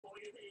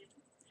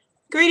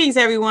Greetings,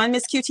 everyone.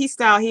 Miss QT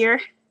Style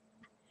here.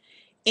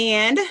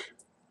 And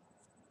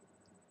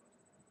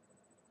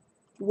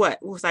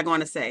what was I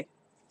going to say?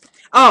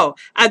 Oh,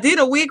 I did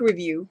a wig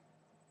review.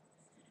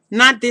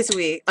 Not this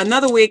wig.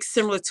 Another wig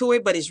similar to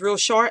it, but it's real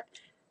short.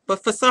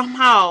 But for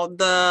somehow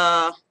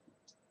the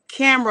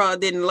camera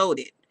didn't load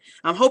it.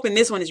 I'm hoping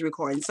this one is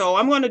recording. So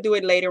I'm going to do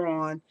it later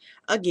on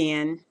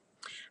again.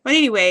 But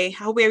anyway,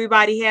 I hope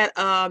everybody had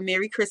a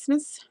Merry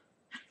Christmas.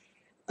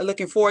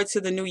 Looking forward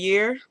to the new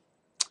year.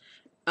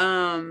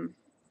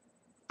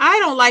 I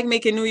don't like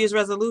making New Year's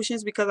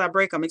resolutions because I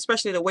break them,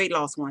 especially the weight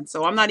loss one.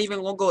 So I'm not even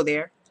going to go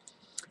there.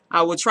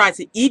 I will try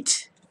to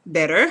eat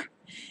better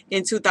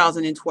in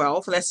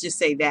 2012. Let's just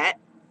say that.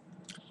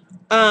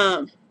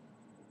 But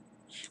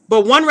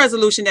one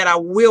resolution that I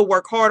will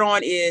work hard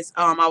on is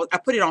I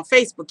put it on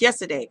Facebook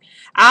yesterday.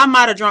 I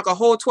might have drunk a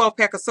whole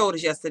 12-pack of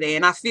sodas yesterday,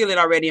 and I feel it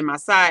already in my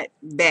side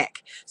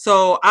back.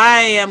 So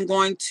I am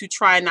going to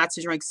try not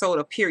to drink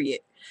soda, period.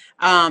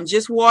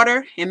 Just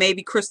water and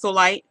maybe Crystal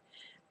Light,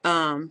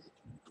 and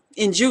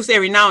juice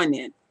every now and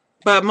then,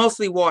 but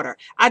mostly water.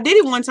 I did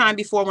it one time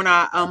before when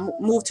I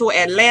moved to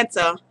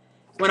Atlanta.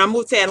 When I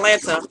moved to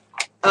Atlanta,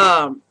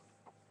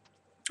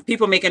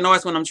 people making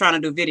noise when I'm trying to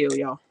do video,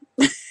 y'all.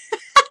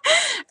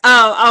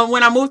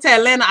 When I moved to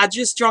Atlanta, I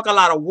just drank a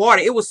lot of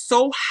water. It was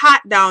so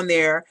hot down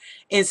there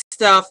and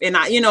stuff, and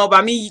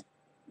by me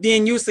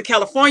being used to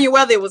California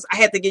weather, I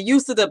had to get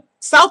used to the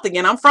South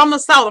again. I'm from the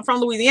South. I'm from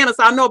Louisiana,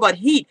 so I know about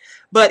heat.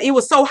 But it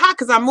was so hot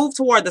because I moved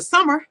toward the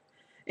summer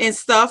and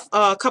stuff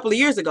a couple of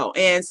years ago,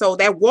 and so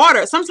that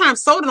water,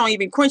 sometimes soda don't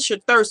even quench your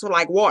thirst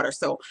like water.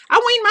 So I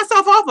weaned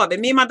myself off of it.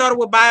 Me and my daughter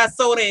would buy a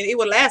soda and it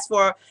would last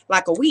for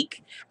like a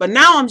week, but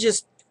now I'm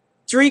just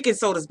drinking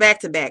sodas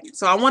back to back.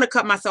 So I want to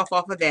cut myself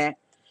off of that.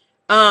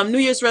 New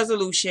Year's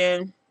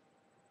resolution,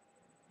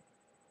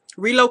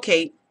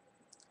 relocate.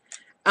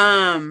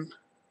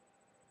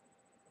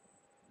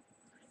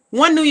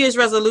 One New Year's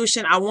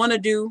resolution I want to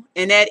do,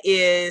 and that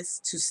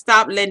is to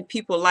stop letting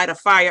people light a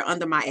fire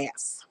under my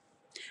ass.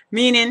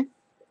 Meaning,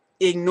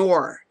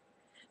 ignore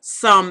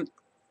some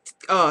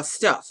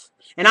stuff.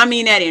 And I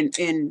mean that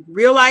in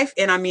real life,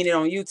 and I mean it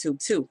on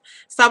YouTube too.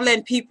 Stop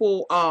letting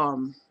people,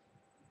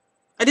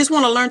 I just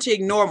want to learn to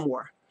ignore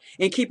more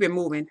and keep it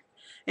moving.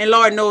 And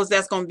Lord knows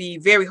that's going to be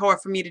very hard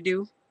for me to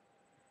do.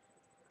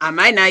 I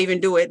might not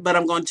even do it, but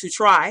I'm going to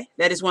try.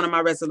 That is one of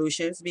my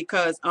resolutions,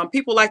 because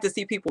people like to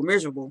see people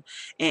miserable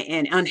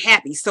and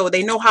unhappy. So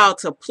they know how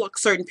to pluck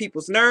certain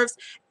people's nerves.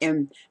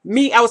 And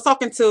me, I was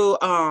talking to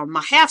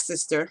my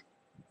half-sister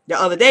the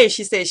other day.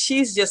 She said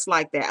she's just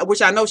like that,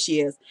 which I know she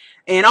is.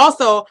 And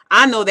also,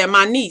 I know that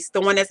my niece,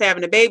 the one that's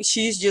having a baby,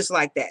 she's just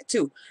like that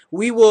too.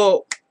 We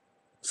will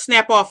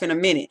snap off in a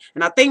minute.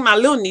 And I think my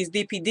little niece,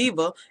 DP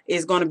Diva,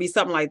 is going to be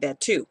something like that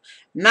too.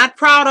 Not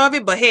proud of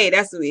it, but hey,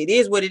 it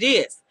is what it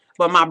is.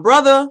 But my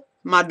brother,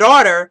 my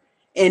daughter,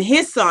 and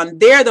his son,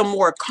 they're the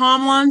more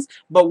calm ones.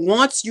 But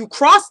once you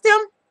cross them,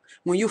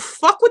 when you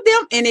fuck with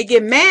them and they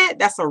get mad,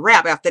 that's a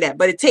wrap after that.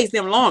 But it takes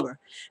them longer.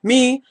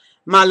 Me,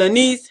 my little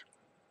niece,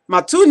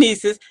 my two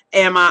nieces,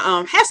 and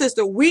my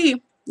half-sister, we're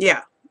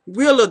a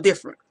little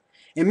different.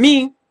 And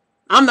me,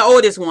 I'm the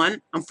oldest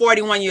one. I'm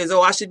 41 years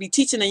old. I should be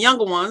teaching the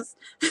younger ones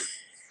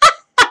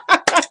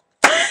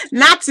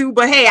not to.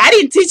 But hey, I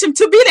didn't teach them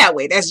to be that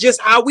way. That's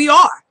just how we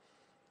are.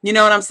 You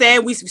know what I'm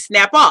saying? We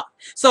snap off.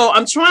 So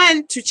I'm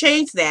trying to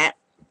change that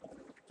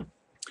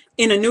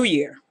in a new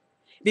year,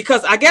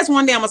 because I guess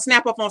one day I'm going to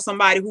snap up on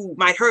somebody who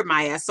might hurt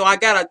my ass. So I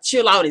got to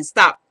chill out and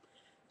stop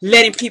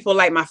letting people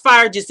light my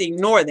fire, just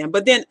ignore them.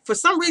 But then for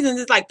some reason,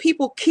 it's like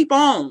people keep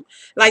on.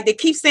 Like they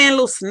keep saying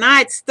little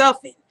snide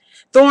stuff and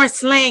throwing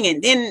slang,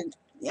 and then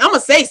I'm going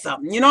to say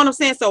something. You know what I'm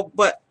saying? So,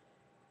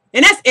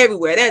 and that's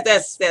everywhere.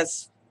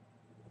 That's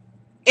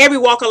every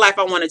walk of life.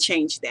 I want to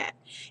change that.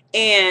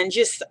 And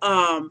just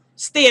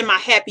stay in my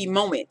happy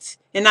moment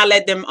and not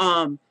let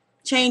them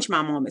change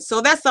my moment.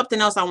 So that's something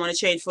else I want to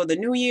change for the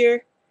new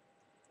year.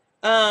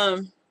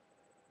 I'm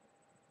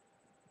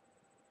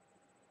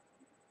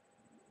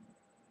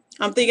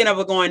thinking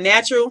of going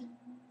natural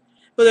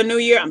for the new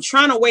year. I'm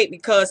trying to wait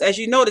because, as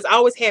you notice, I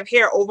always have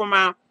hair over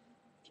my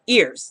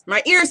ears.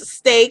 My ears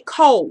stay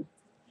cold.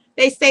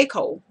 They stay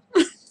cold.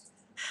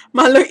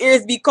 My little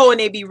ears be cold and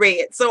they be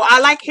red. So I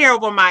like hair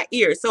over my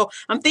ears. So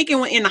I'm thinking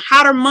when in the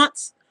hotter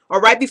months, or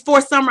right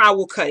before summer, I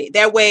will cut it.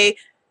 That way,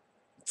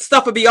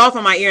 stuff will be off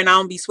of my ear and I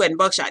don't be sweating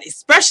buckshot.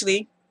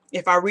 Especially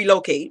if I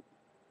relocate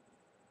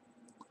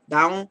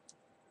down,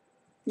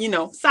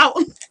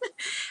 south.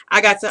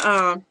 I got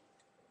to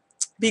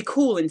be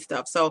cool and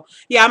stuff. So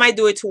yeah, I might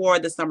do it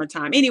toward the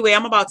summertime. Anyway,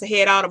 I'm about to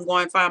head out. I'm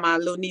going to find my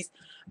little niece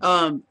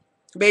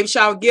baby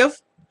shower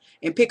gift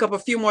and pick up a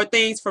few more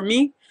things for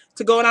me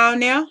to go down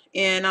there.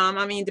 And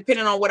I mean,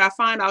 depending on what I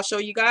find, I'll show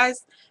you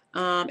guys.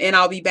 And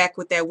I'll be back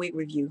with that wig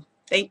review.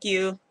 Thank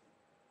you.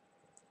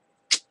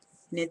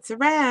 And it's a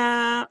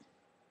wrap.